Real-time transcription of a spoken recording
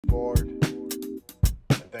Forward, and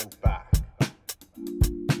then back.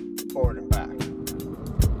 Forward and back.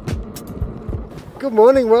 Good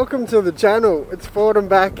morning, welcome to the channel. It's forward and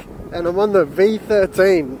back, and I'm on the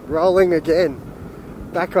V13, rolling again.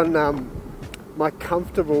 Back on my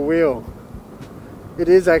comfortable wheel. It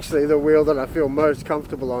is actually the wheel that I feel most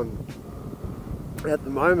comfortable on at the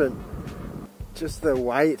moment. Just the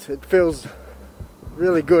weight, it feels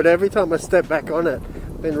really good every time I step back on it.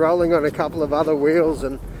 Been rolling on a couple of other wheels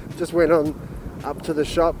and just went on up to the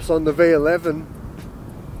shops on the V11,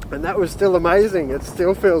 and that was still amazing. It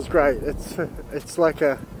still feels great. It's like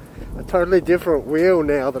a totally different wheel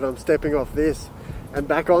now that I'm stepping off this and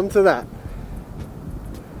back onto that.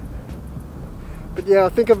 But yeah, I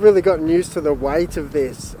think I've really gotten used to the weight of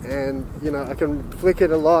this, and you know, I can flick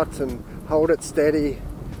it a lot and hold it steady.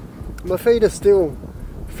 My feet are still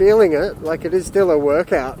feeling it, like it is still a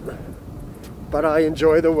workout, but I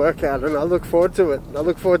enjoy the workout and I look forward to it. I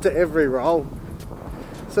look forward to every roll.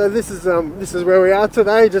 So this is where we are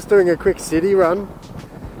today, just doing a quick city run.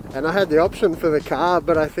 And I had the option for the car,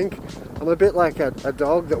 but I think I'm a bit like a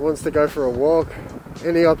dog that wants to go for a walk.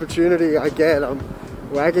 Any opportunity I get, I'm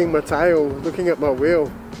wagging my tail, looking at my wheel,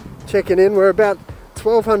 checking in. We're about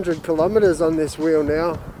 1,200 kilometers on this wheel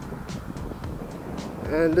now,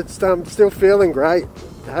 and it's still feeling great.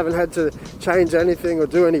 I haven't had to change anything or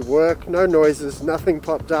do any work, no noises, nothing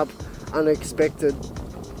popped up unexpected.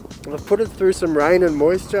 I've put it through some rain and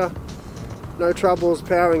moisture, no troubles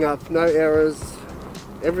powering up, no errors.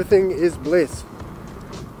 Everything is bliss.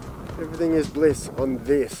 Everything is bliss on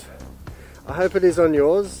this. I hope it is on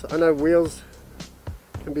yours. I know wheels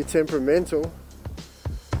can be temperamental.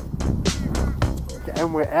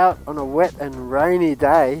 And we're out on a wet and rainy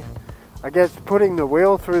day. I guess putting the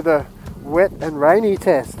wheel through the wet and rainy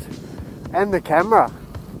test, and the camera,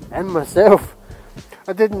 and myself.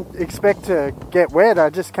 I didn't expect to get wet.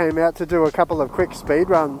 I just came out to do a couple of quick speed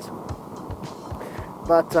runs.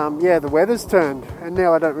 But yeah, the weather's turned, and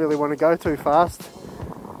now I don't really want to go too fast.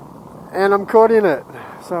 And I'm caught in it.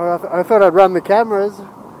 So I thought I'd run the cameras,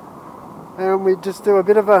 and we'd just do a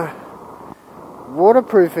bit of a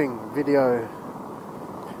waterproofing video.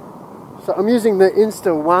 So I'm using the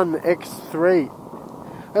Insta1 X3.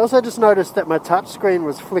 I also just noticed that my touchscreen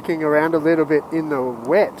was flicking around a little bit in the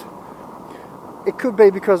wet. It could be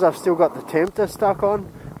because I've still got the tempter stuck on.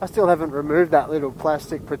 I still haven't removed that little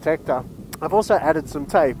plastic protector. I've also added some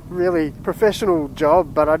tape. Really professional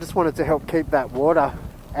job, but I just wanted to help keep that water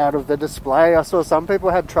out of the display. I saw some people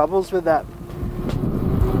had troubles with that.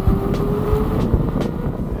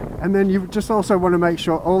 And then you just also want to make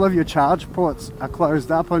sure all of your charge ports are closed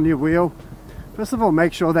up on your wheel. First of all,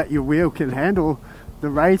 make sure that your wheel can handle the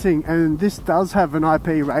rating, and this does have an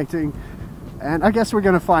IP rating, and I guess we're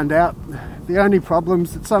going to find out. The only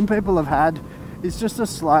problems that some people have had is just a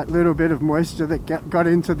slight little bit of moisture that got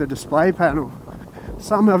into the display panel.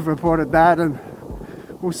 Some have reported that, and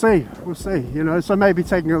we'll see, you know, so maybe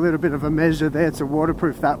taking a little bit of a measure there to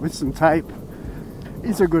waterproof that with some tape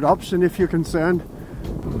is a good option if you're concerned.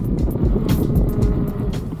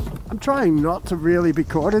 I'm trying not to really be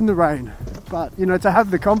caught in the rain, but you know, to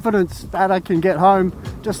have the confidence that I can get home,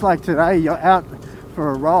 just like today, you're out for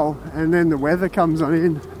a roll and then the weather comes on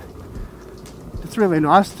in. It's really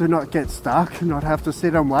nice to not get stuck, not have to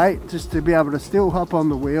sit and wait, just to be able to still hop on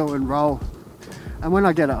the wheel and roll. And when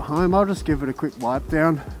I get at home, I'll just give it a quick wipe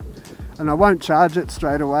down, and I won't charge it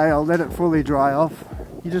straight away. I'll let it fully dry off.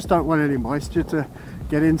 You just don't want any moisture to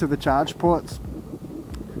get into the charge ports.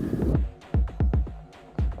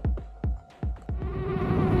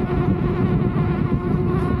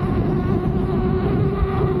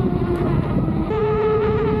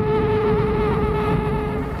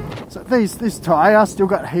 This tyre, still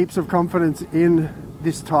got heaps of confidence in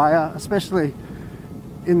this tyre, especially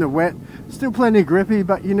in the wet. Still plenty grippy,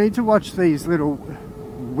 but you need to watch these little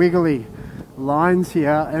wiggly lines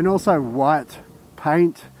here, and also white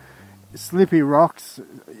paint, slippy rocks,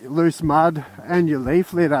 loose mud, and your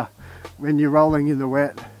leaf litter when you're rolling in the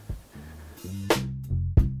wet.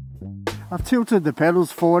 I've tilted the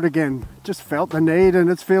pedals forward again, just felt the need, and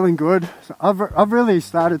it's feeling good. So I've really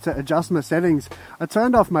started to adjust my settings. I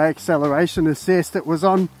turned off my acceleration assist. It was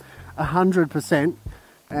on 100%,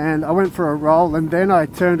 and I went for a roll, and then I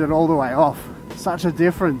turned it all the way off. Such a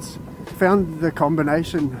difference. Found the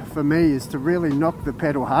combination for me is to really knock the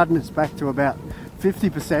pedal hardness back to about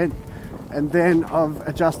 50%, and then I've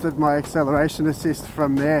adjusted my acceleration assist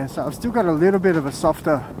from there. So I've still got a little bit of a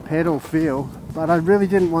softer pedal feel, but I really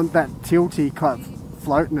didn't want that tilty kind of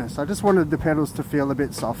floatness. I just wanted the pedals to feel a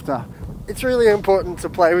bit softer. It's really important to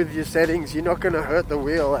play with your settings. You're not going to hurt the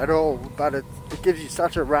wheel at all, but it gives you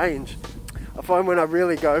such a range. I find when I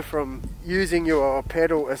really go from using your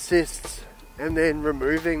pedal assists and then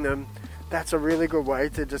removing them, that's a really good way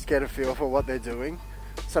to just get a feel for what they're doing.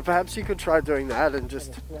 So perhaps you could try doing that and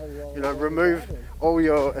just, you know, remove all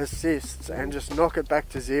your assists and just knock it back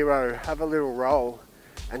to 0, have a little roll,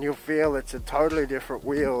 and you'll feel it's a totally different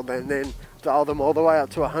wheel. And then dial them all the way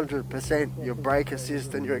up to 100%, your brake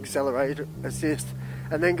assist and your accelerator assist,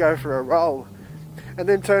 and then go for a roll. And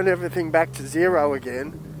then turn everything back to 0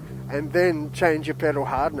 again, and then change your pedal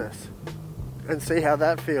hardness and see how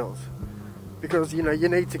that feels. Because, you know, you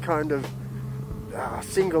need to kind of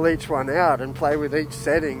single each one out and play with each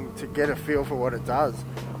setting to get a feel for what it does.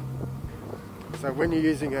 So when you're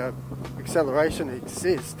using a acceleration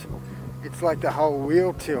assist, it's like the whole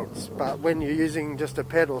wheel tilts, but when you're using just a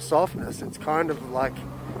pedal softness, it's kind of like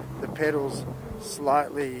the pedals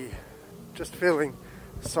slightly just feeling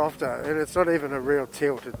softer, and it's not even a real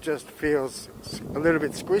tilt, it just feels a little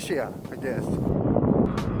bit squishier, I guess.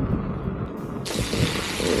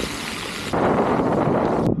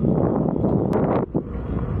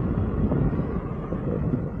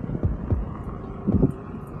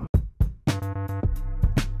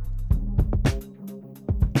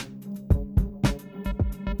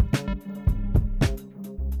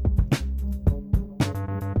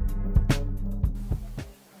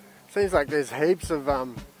 Seems like there's heaps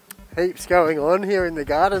going on here in the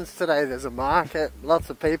gardens today. There's a market, lots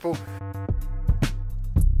of people.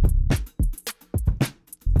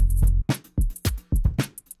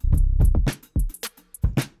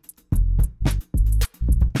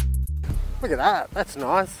 Look at that, that's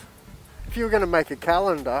nice. If you were going to make a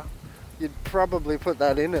calendar, you'd probably put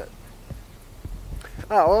that in it.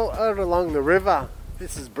 Oh, well, out along the river,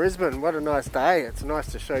 this is Brisbane. What a nice day. It's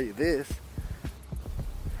nice to show you this.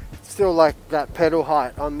 Still like that pedal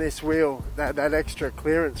height on this wheel, that extra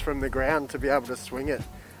clearance from the ground to be able to swing it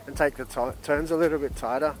and take the turns a little bit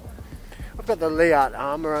tighter. I've got the Liat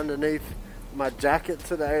armour underneath my jacket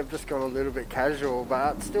today. I've just gone a little bit casual,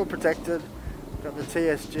 but still protected. Got the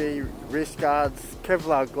TSG wrist guards,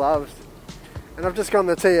 Kevlar gloves, and I've just gone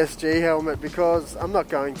the TSG helmet because I'm not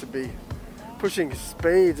going to be pushing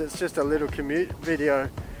speeds. It's just a little commute video,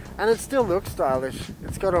 and it still looks stylish.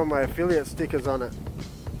 It's got all my affiliate stickers on it.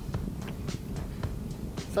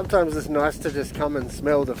 Sometimes it's nice to just come and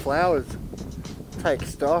smell the flowers, take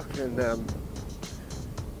stock, and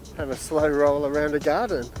have a slow roll around a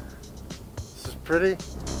garden. This is pretty.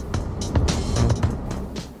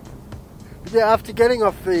 But yeah, after getting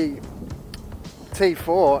off the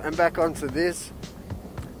T4 and back onto this,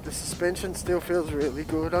 the suspension still feels really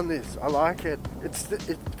good on this. I like it. It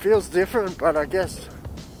feels different, but I guess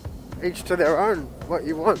each to their own, what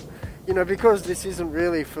you want. You know, because this isn't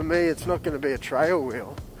really, for me, it's not going to be a trail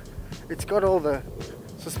wheel. It's got all the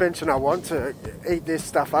suspension I want to eat this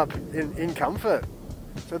stuff up in comfort.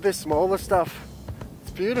 So this smaller stuff,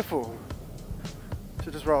 it's beautiful.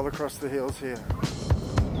 To just roll across the hills here.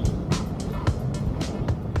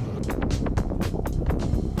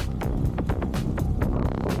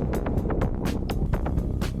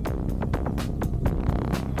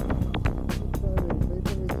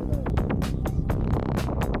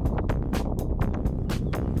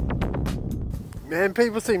 Man,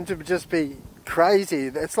 people seem to just be crazy.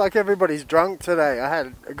 It's like everybody's drunk today. I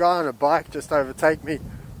had a guy on a bike just overtake me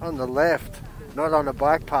on the left, not on a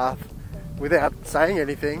bike path, without saying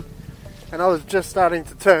anything. And I was just starting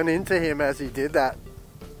to turn into him as he did that.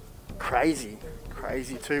 Crazy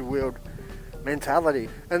two-wheeled mentality.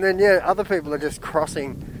 And then, yeah, other people are just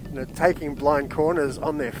crossing, you know, taking blind corners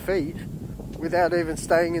on their feet without even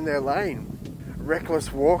staying in their lane.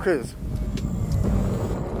 Reckless walkers.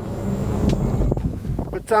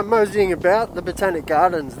 But I'm moseying about the Botanic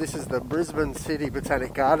Gardens. This is the Brisbane City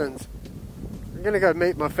Botanic Gardens. I'm going to go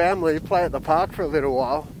meet my family, play at the park for a little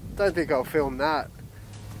while. Don't think I'll film that.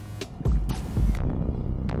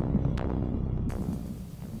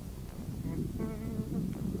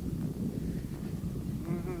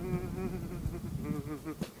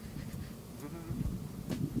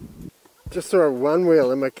 Just saw a one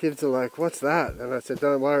wheel and my kids are like, "What's that?" And I said,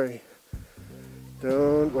 don't worry,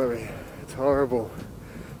 it's horrible.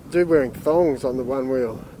 Dude wearing thongs on the one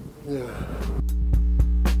wheel. Yeah.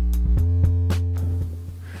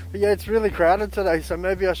 But yeah, it's really crowded today, so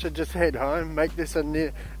maybe I should just head home, make this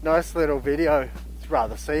a nice little video. It's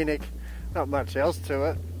rather scenic, not much else to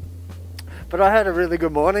it. But I had a really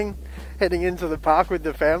good morning heading into the park with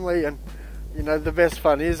the family, and you know, the best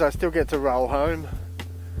fun is I still get to roll home.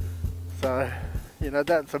 So, you know,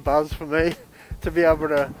 that's a buzz for me to be able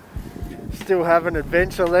to still have an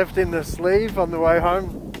adventure left in the sleeve on the way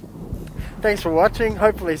home. Thanks for watching.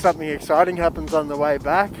 Hopefully something exciting happens on the way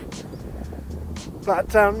back.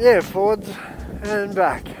 But yeah, forwards and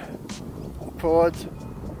back, forwards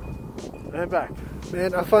and back.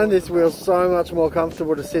 Man, I find this wheel so much more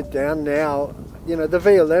comfortable to sit down now. You know, the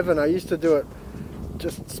V11, I used to do it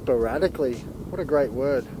just sporadically. What a great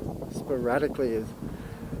word, sporadically is.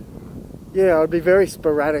 Yeah, I'd be very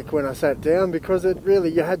sporadic when I sat down because it really,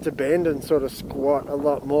 you had to bend and sort of squat a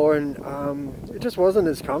lot more, and it just wasn't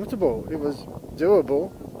as comfortable. It was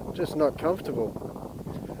doable, just not comfortable.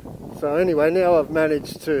 So anyway, now I've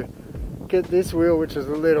managed to get this wheel, which is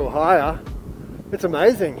a little higher. It's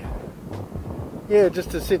amazing. Yeah,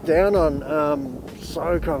 just to sit down on,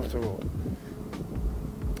 so comfortable.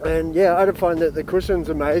 And yeah, I find that the cushion's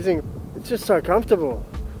amazing. It's just so comfortable.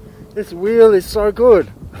 This wheel is so good.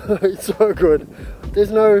 It's so good. There's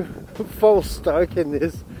no false stoke in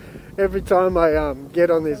this. Every time I get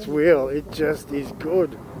on this wheel, it just is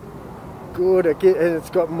good. Good, and it's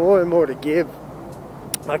got more and more to give.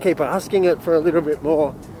 I keep asking it for a little bit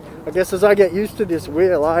more. I guess as I get used to this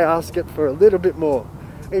wheel, I ask it for a little bit more.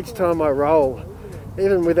 Each time I roll,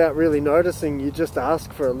 even without really noticing, you just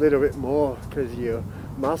ask for a little bit more because your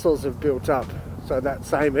muscles have built up. So that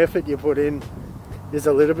same effort you put in is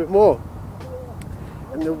a little bit more.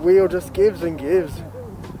 And the wheel just gives and gives.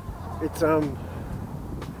 It's a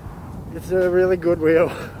really good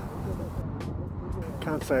wheel.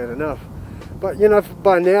 Can't say it enough. But you know,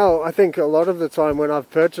 by now, I think a lot of the time when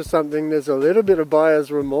I've purchased something, there's a little bit of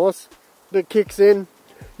buyer's remorse that kicks in.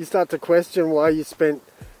 You start to question why you spent,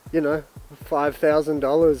 you know,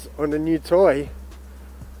 $5,000 on a new toy.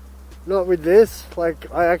 Not with this.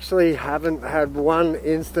 Like, I actually haven't had one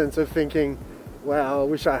instance of thinking, wow, I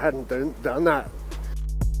wish I hadn't done that.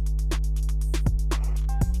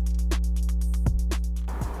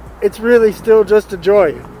 It's really still just a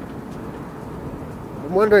joy.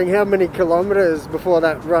 I'm wondering how many kilometers before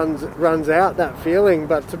that runs out, that feeling,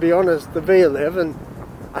 but to be honest, the V11,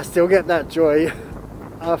 I still get that joy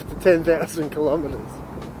after 10,000 kilometers.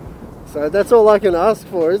 So that's all I can ask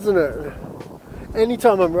for, isn't it?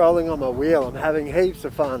 Anytime I'm rolling on my wheel, I'm having heaps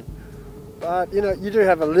of fun. But you know, you do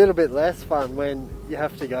have a little bit less fun when you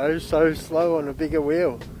have to go so slow on a bigger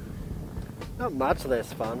wheel. Not much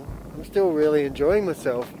less fun. I'm still really enjoying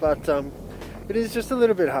myself, but it is just a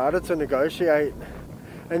little bit harder to negotiate,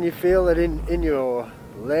 and you feel it in your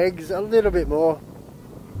legs a little bit more.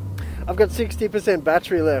 I've got 60%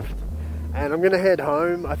 battery left, and I'm going to head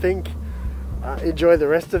home, I think, enjoy the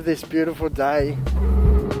rest of this beautiful day.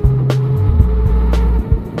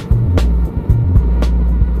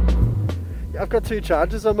 I've got 2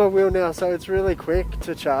 chargers on my wheel now, so it's really quick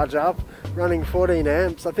to charge up, running 14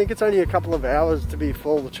 amps. I think it's only a couple of hours to be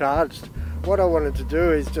full charged. What I wanted to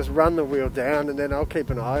do is just run the wheel down, and then I'll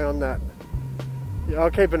keep an eye on that. Yeah,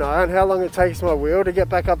 I'll keep an eye on how long it takes my wheel to get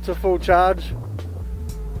back up to full charge.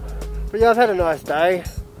 But yeah, I've had a nice day.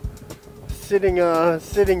 Sitting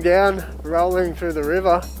down, rolling through the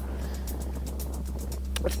river.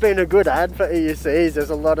 It's been a good ad for EUCs.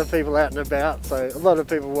 There's a lot of people out and about, so a lot of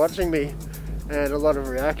people watching me, and a lot of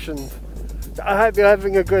reactions. So I hope you're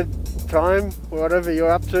having a good time, whatever you're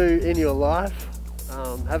up to in your life.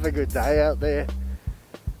 Have a good day out there.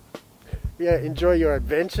 Yeah, enjoy your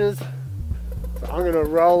adventures. So I'm going to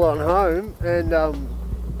roll on home and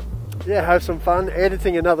yeah, have some fun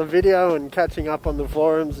editing another video and catching up on the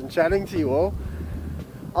forums and chatting to you all.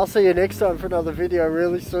 I'll see you next time for another video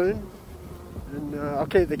really soon. And I'll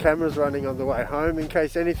keep the cameras running on the way home in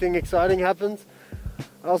case anything exciting happens.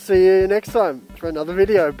 I'll see you next time for another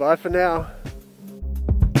video. Bye for now.